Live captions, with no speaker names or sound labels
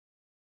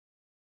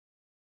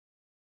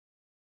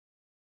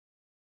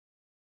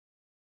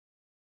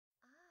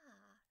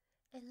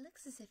It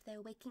looks as if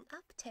they're waking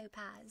up,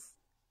 Topaz.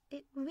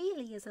 It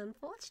really is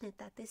unfortunate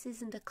that this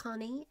isn't a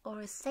Connie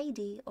or a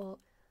Sadie or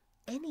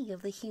any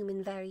of the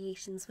human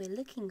variations we're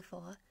looking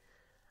for.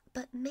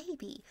 But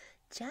maybe,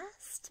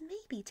 just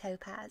maybe,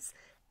 Topaz,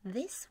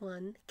 this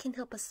one can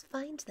help us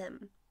find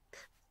them.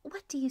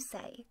 What do you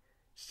say?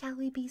 Shall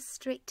we be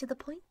straight to the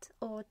point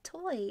or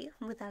toy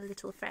with our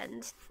little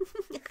friend?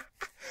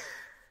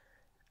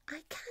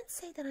 I can't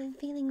say that I'm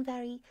feeling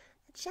very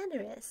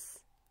generous.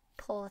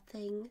 Poor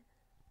thing.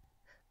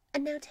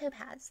 And now,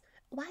 Topaz,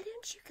 why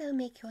don't you go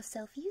make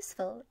yourself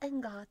useful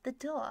and guard the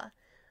door?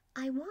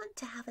 I want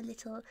to have a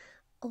little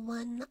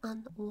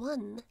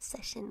one-on-one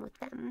session with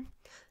them.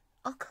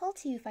 I'll call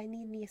to you if I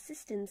need any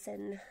assistance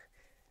in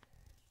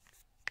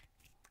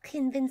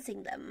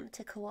convincing them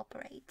to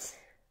cooperate.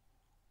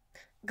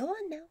 Go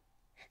on now.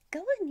 Go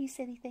on, you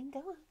silly thing. Go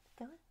on.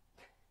 Go on.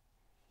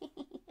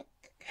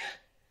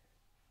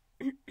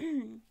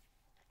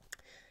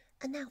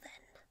 And now then.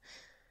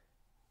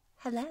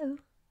 Hello?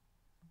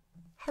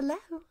 Hello?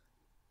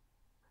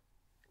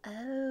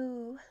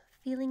 Oh,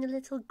 feeling a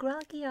little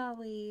groggy, are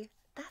we?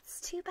 That's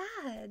too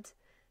bad.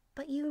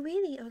 But you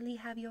really only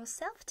have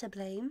yourself to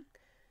blame.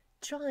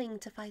 Trying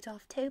to fight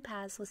off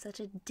Topaz was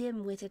such a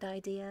dim-witted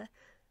idea.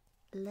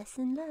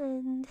 Lesson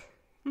learned.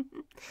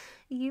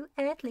 You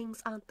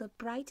Earthlings aren't the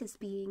brightest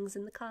beings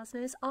in the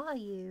cosmos, are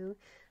you?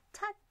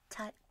 Tut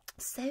tut,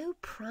 so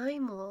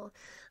primal.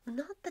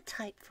 Not the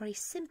type for a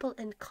simple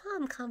and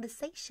calm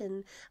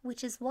conversation,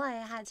 which is why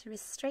I had to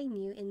restrain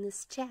you in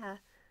this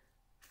chair.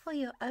 For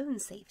your own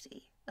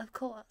safety, of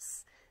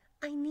course.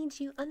 I need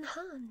you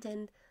unharmed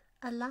and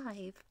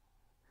alive.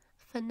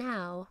 For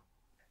now.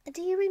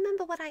 Do you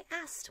remember what I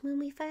asked when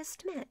we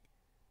first met?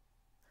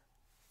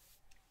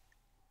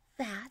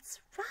 That's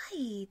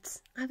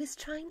right. I was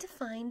trying to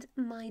find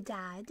my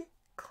dad,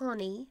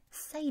 Connie,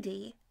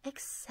 Sadie,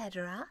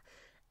 etc.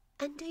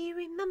 And do you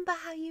remember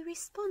how you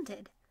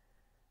responded?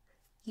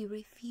 You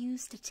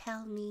refused to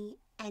tell me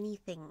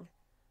anything.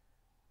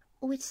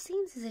 Which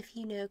seems as if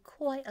you know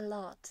quite a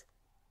lot.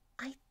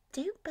 I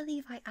don't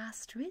believe I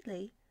asked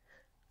really.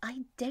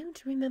 I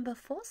don't remember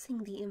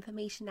forcing the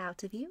information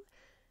out of you.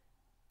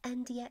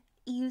 And yet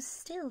you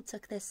still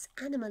took this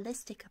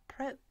animalistic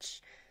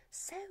approach.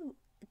 So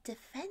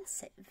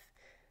defensive.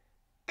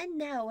 And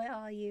now where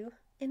are you?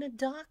 In a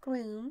dark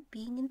room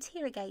being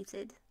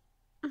interrogated.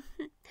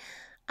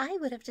 I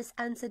would have just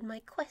answered my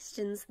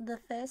questions the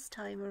first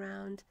time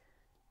around.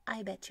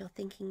 I bet you're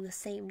thinking the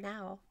same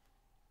now.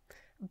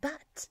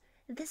 But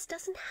this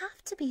doesn't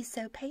have to be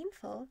so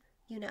painful,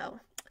 you know.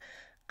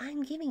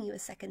 I'm giving you a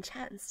second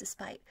chance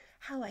despite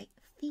how I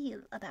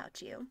feel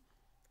about you.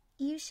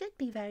 You should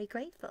be very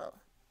grateful.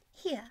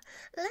 Here,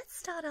 let's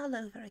start all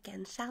over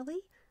again, shall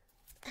we?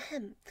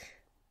 Ahem.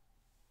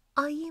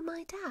 Are you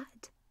my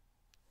dad?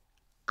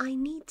 I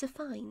need to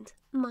find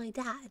my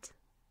dad.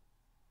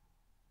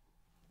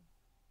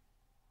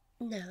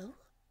 No?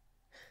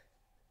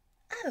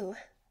 Oh,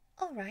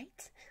 all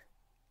right.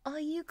 Are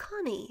you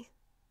Connie?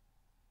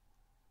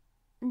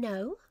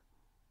 No?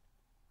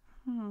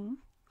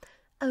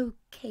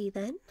 Okay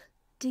then.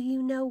 Do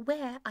you know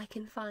where I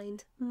can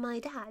find my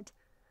dad?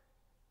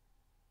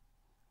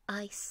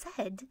 I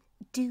said,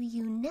 do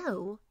you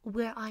know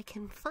where I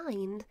can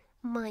find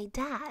my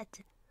dad?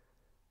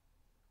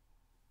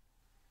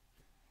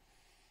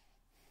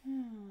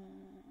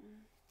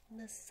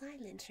 The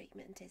silent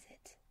treatment, is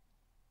it?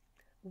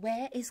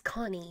 Where is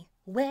Connie?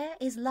 Where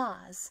is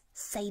Lars?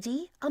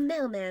 Sadie? A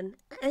mailman?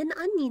 An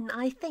onion,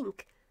 I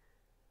think.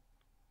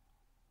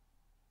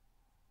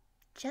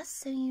 Just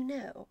so you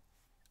know,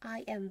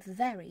 I am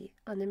very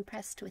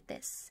unimpressed with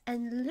this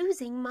and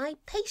losing my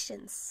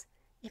patience.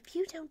 If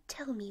you don't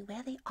tell me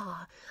where they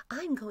are,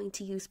 I'm going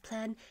to use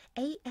Plan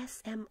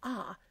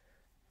ASMR.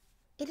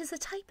 It is a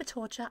type of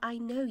torture I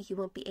know you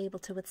won't be able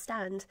to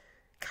withstand.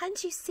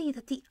 Can't you see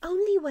that the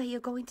only way you're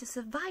going to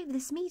survive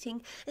this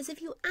meeting is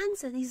if you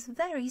answer these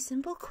very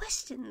simple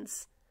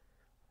questions?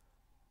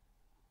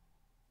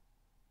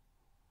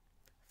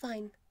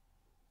 Fine.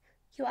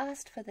 You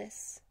asked for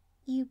this.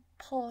 You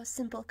poor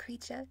simple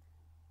creature.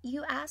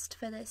 You asked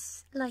for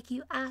this like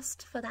you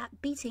asked for that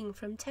beating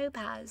from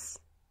Topaz.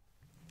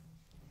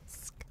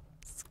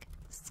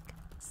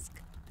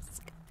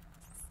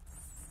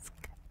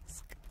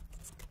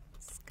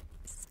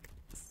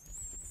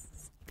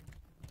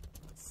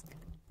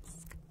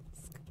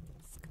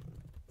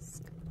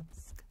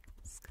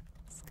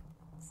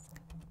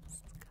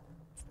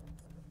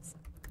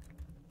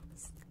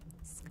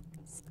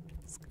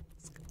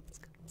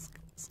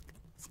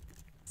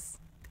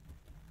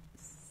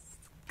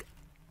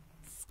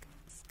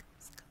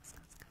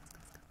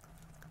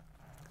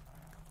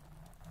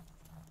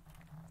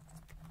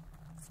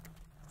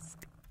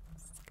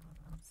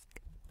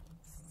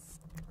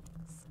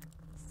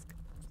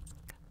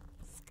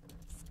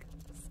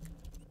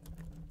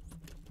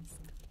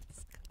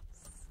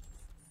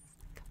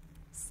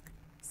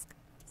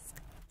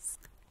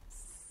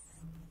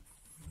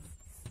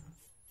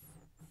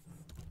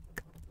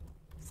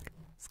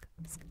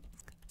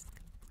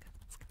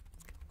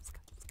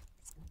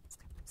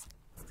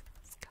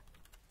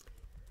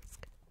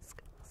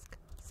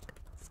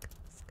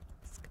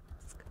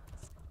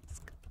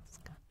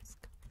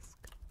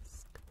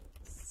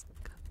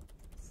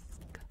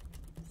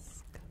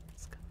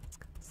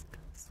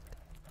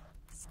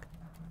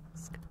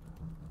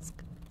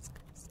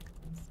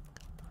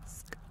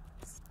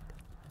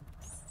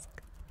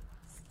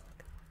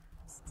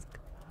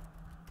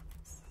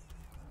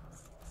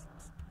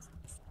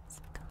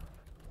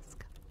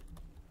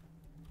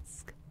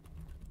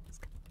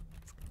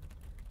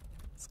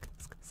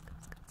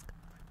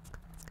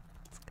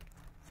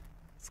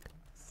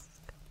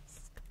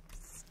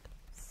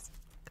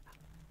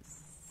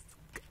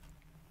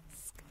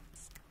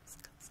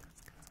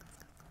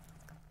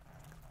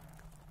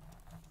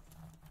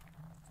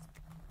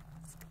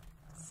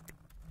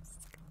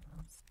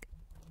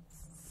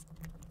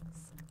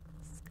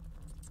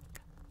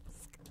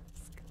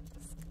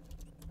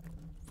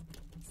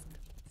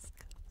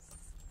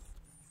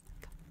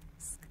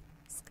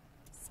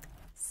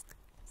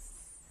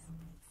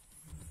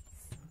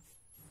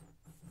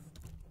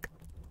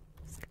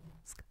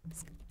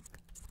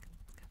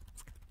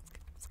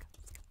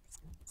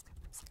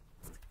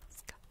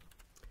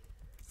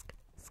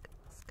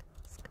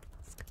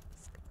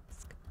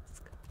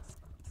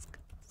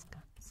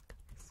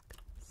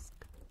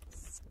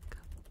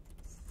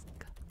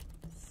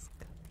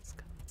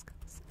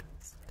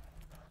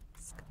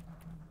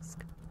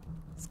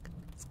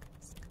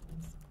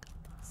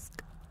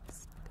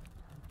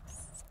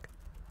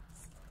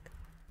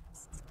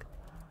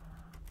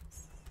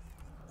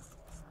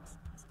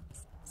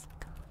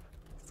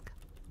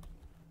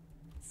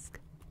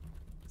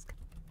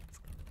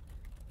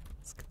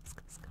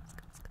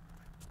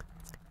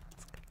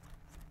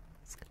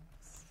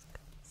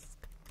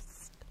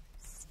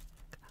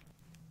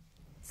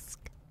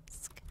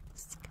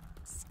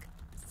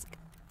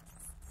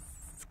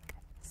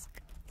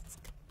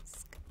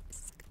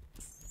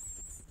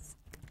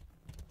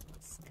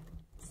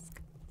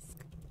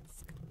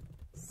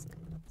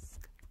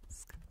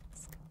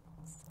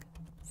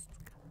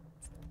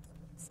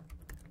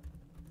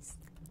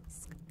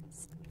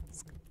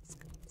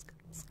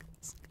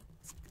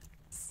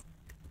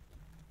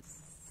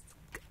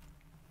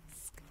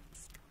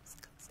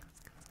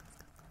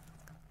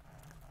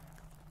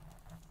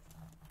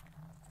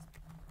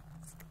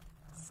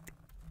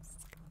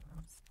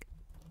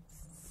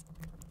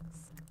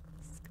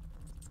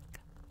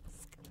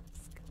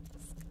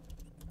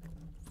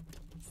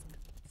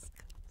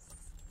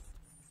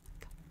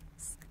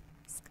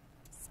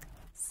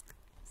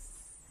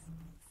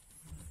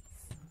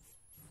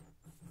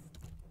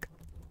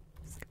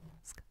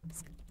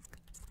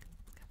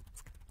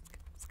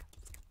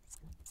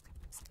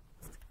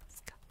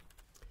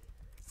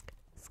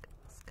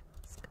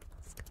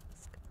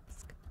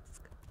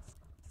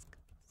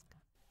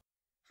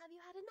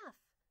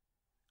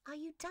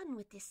 done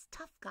with this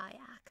tough guy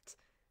act.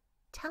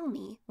 Tell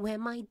me where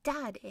my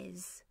dad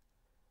is.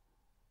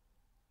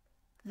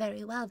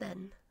 Very well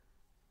then.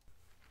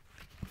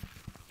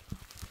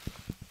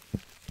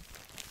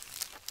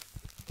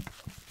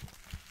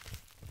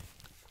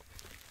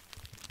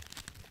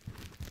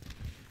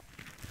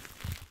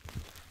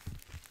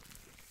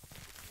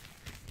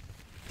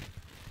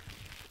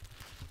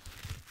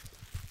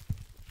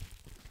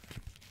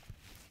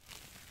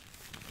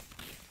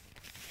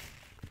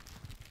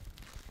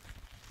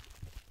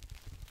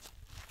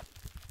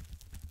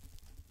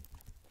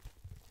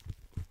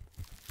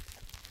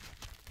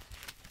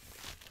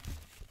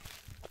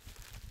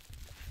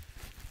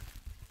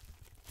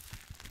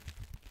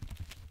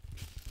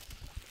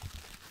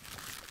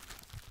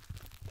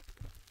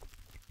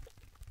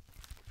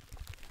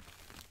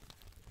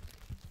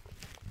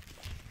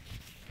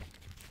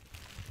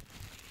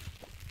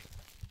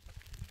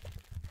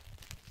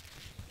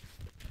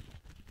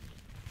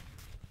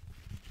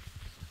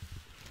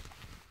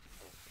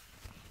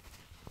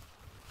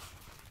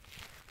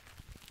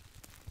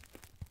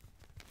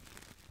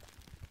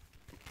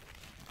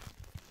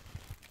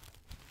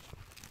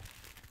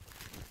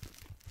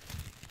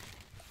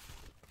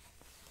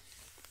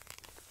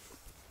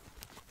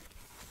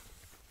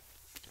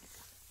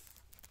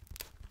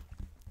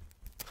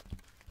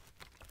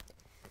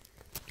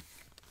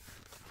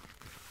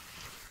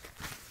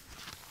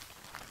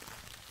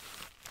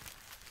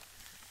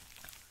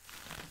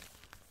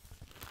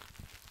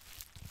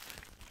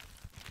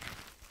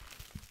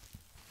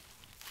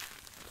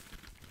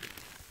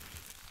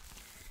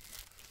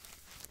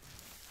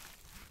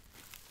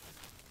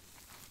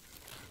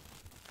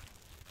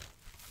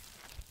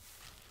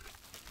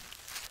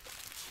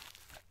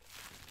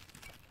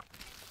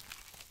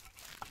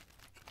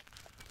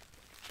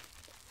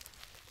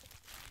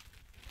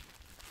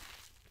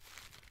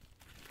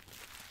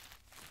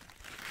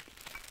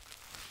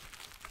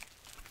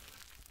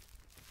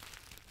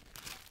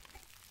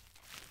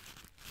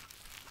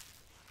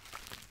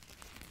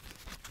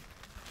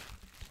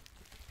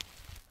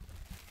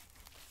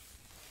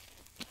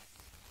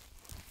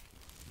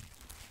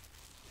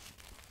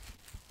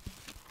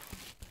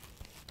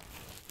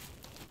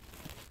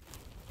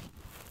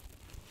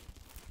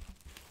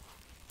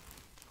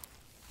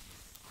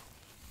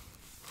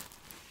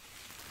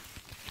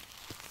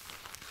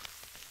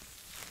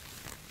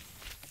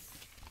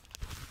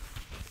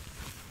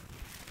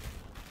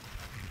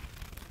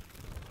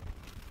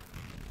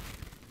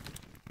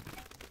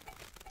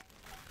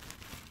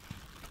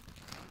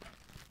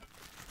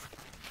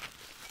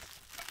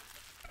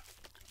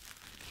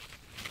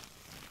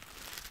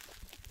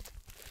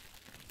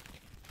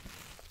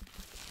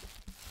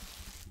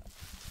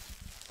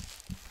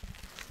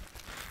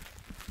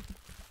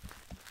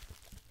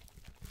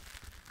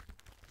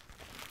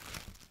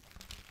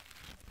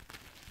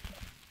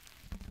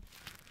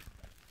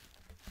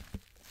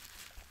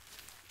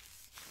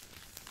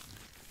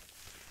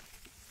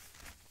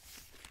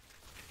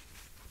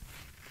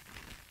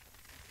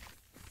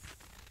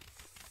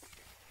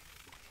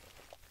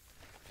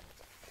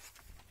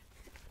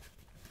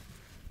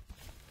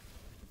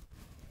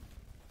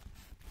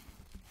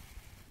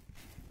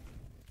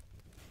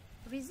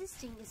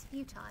 Resisting is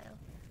futile.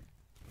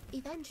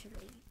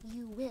 Eventually,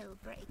 you will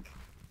break,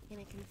 and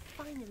I can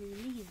finally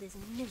leave this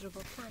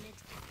miserable planet.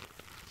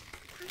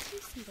 Can't you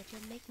see that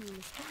you're making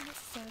this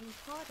unnecessarily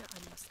harder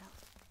on yourself?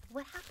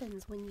 What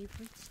happens when you've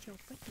reached your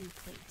breaking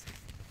point?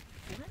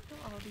 What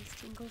will all these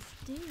tingles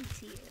do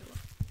to you?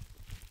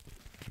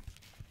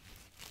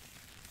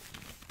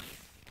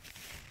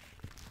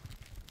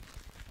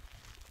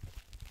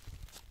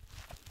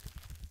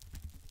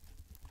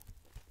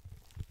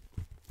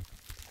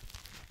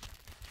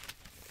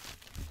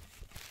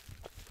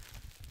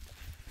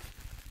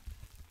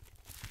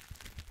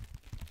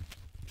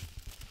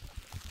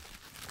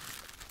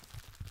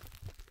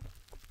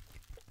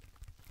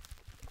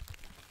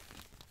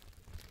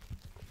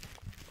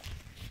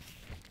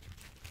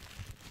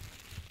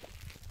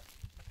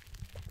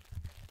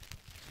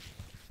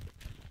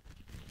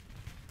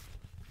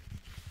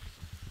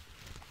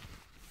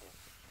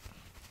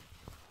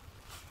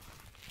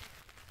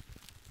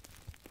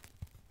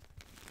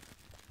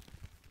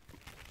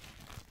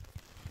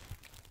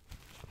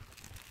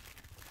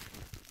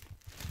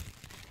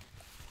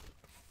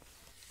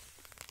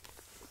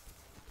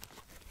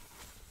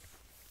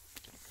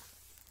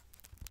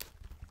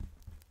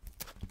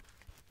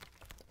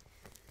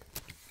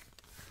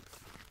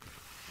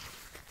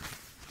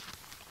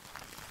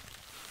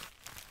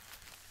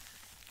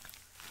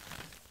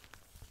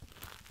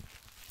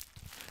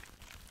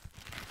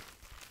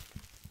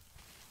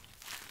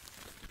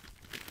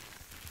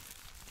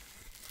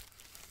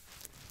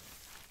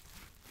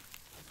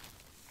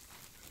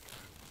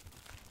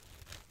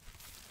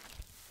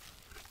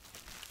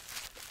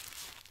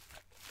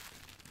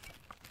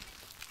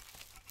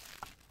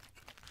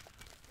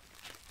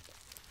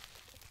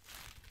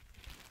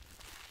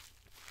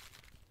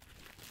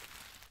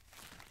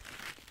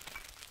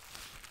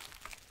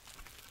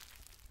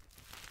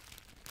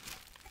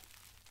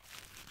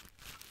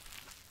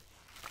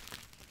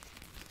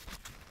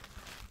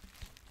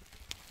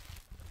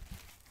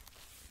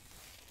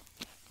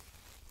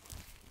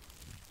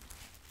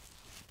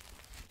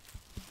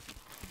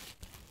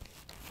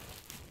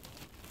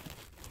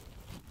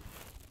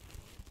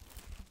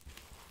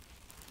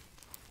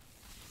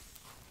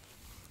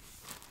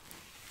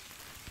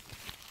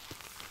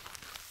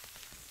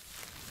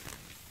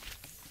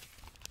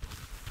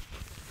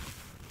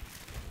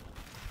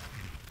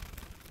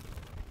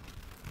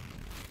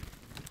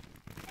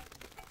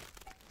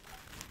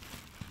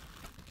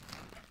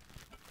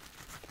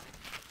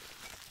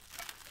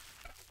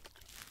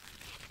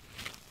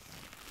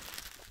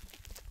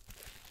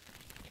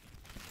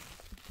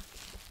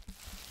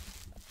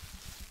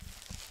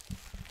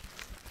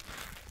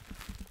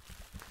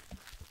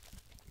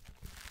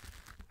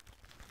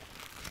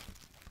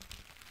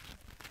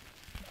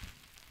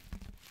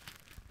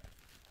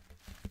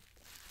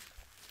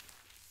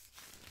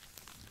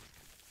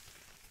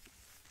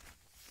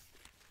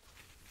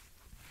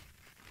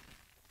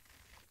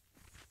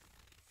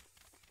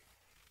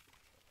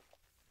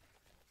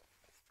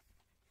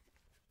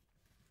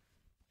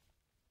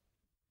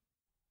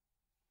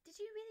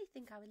 you really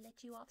think I would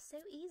let you off so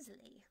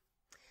easily?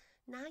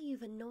 Now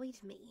you've annoyed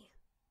me.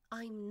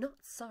 I'm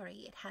not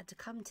sorry it had to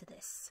come to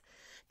this.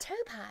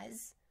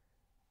 Topaz,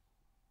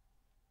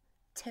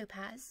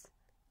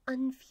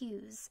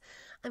 unfuse.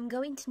 I'm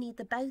going to need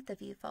the both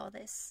of you for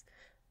this.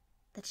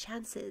 The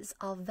chances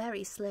are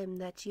very slim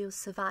that you'll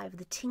survive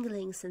the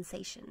tingling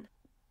sensation.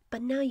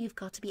 But now you've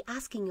got to be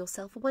asking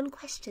yourself one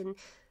question.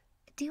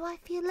 Do I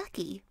feel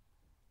lucky?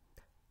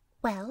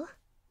 Well,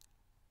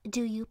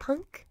 do you,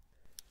 punk?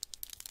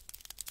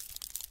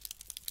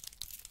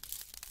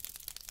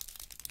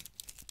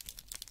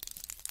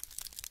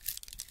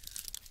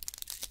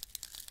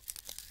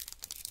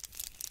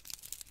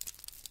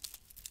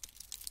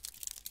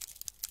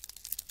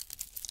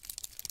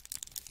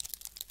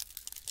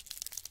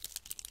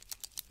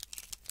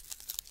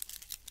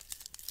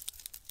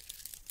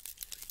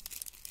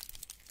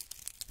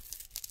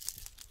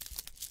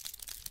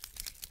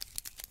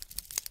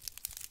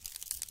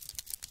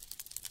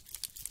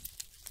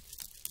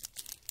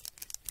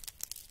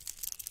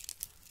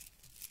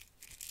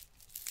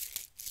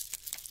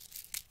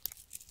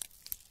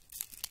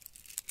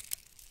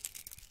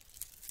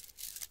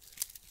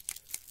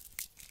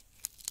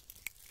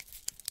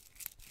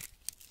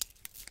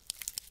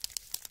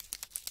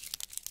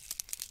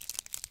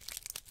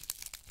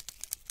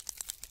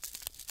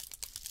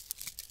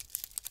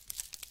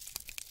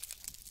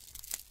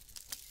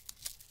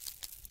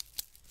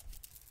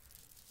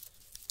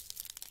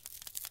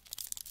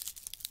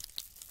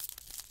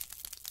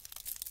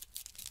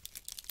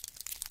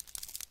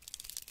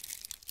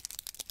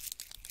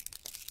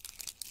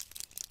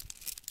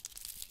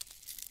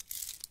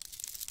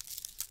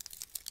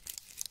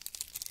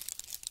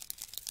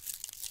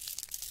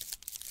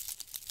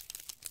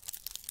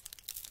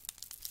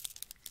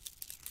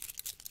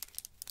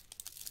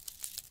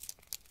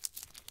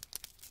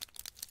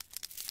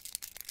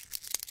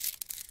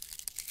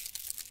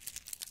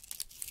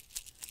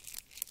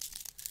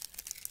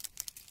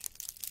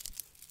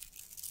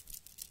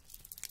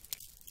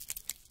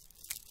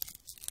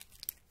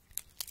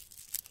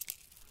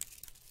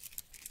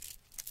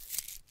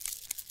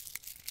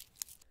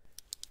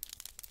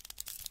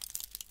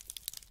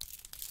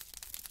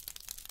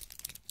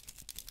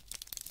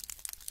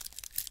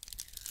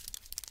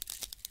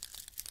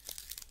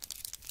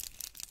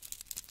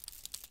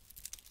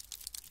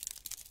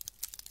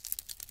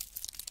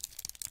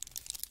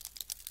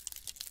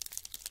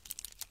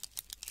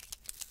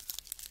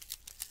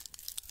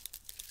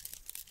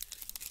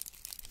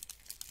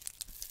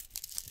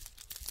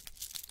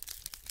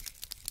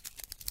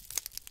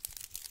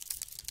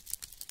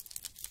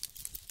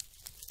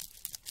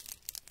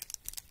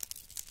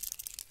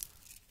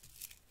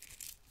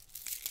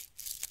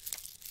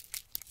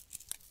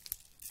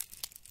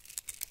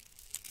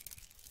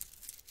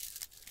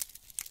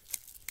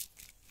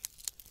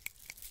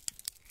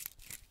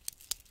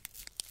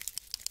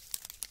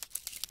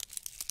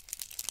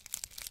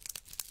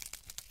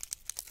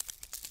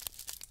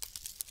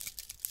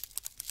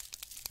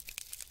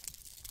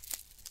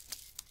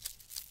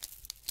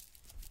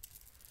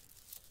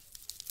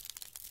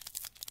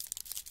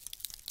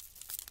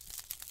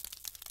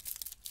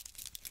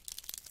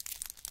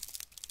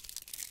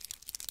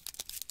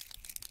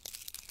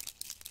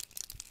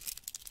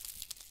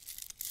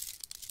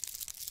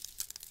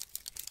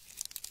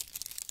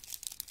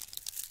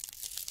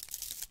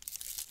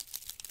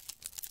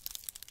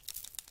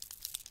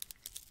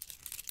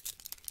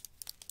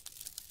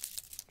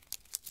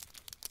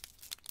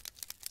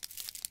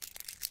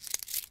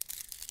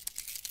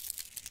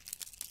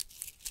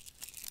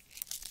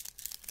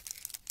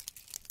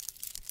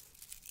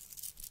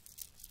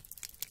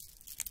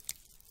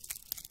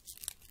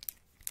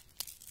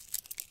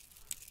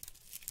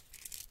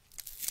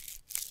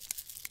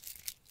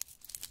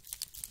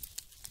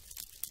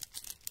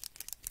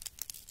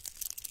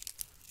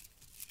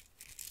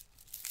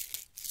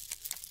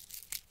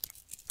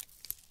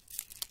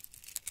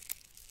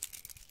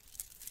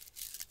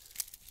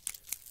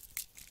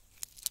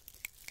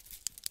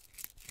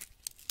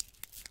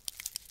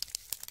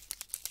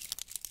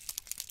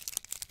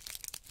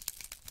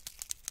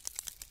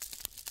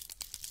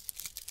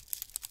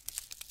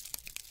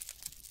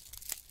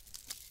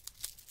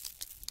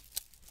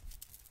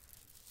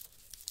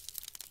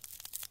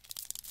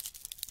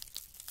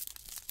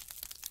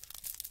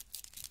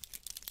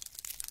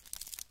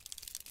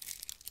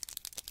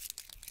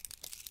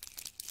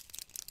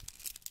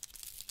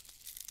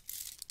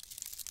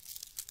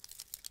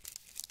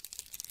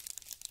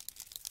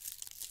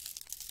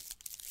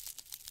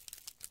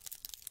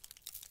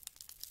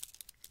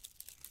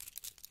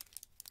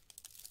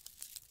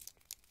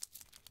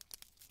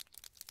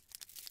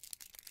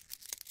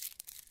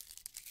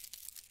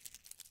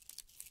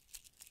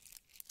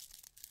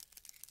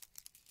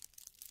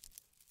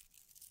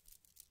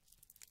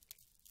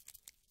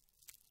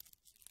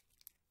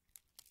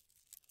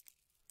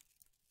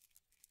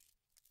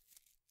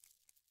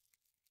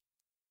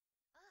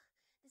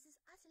 This is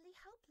utterly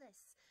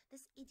hopeless.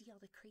 This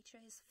idiotic creature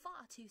is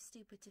far too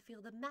stupid to feel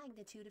the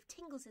magnitude of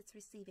tingles it's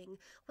receiving.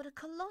 What a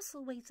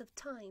colossal waste of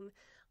time.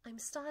 I'm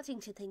starting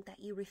to think that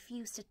you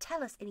refuse to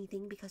tell us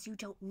anything because you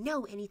don't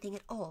know anything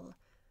at all.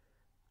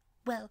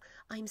 Well,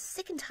 I'm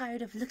sick and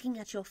tired of looking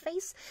at your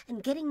face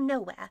and getting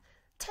nowhere.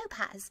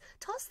 Topaz,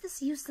 toss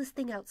this useless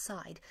thing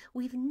outside.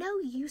 We've no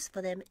use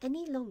for them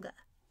any longer.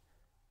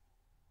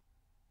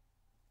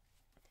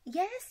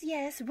 Yes,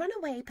 yes, run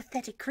away,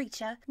 pathetic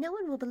creature. No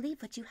one will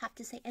believe what you have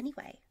to say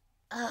anyway.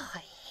 Oh, I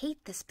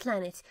hate this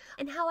planet,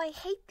 and how I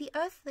hate the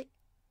earthly...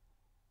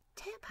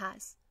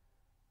 Topaz,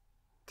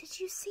 did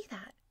you see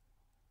that?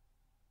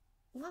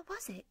 What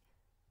was it?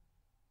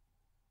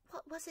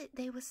 What was it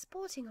they were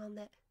sporting on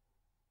there?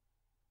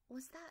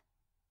 Was that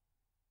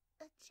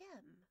a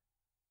gem?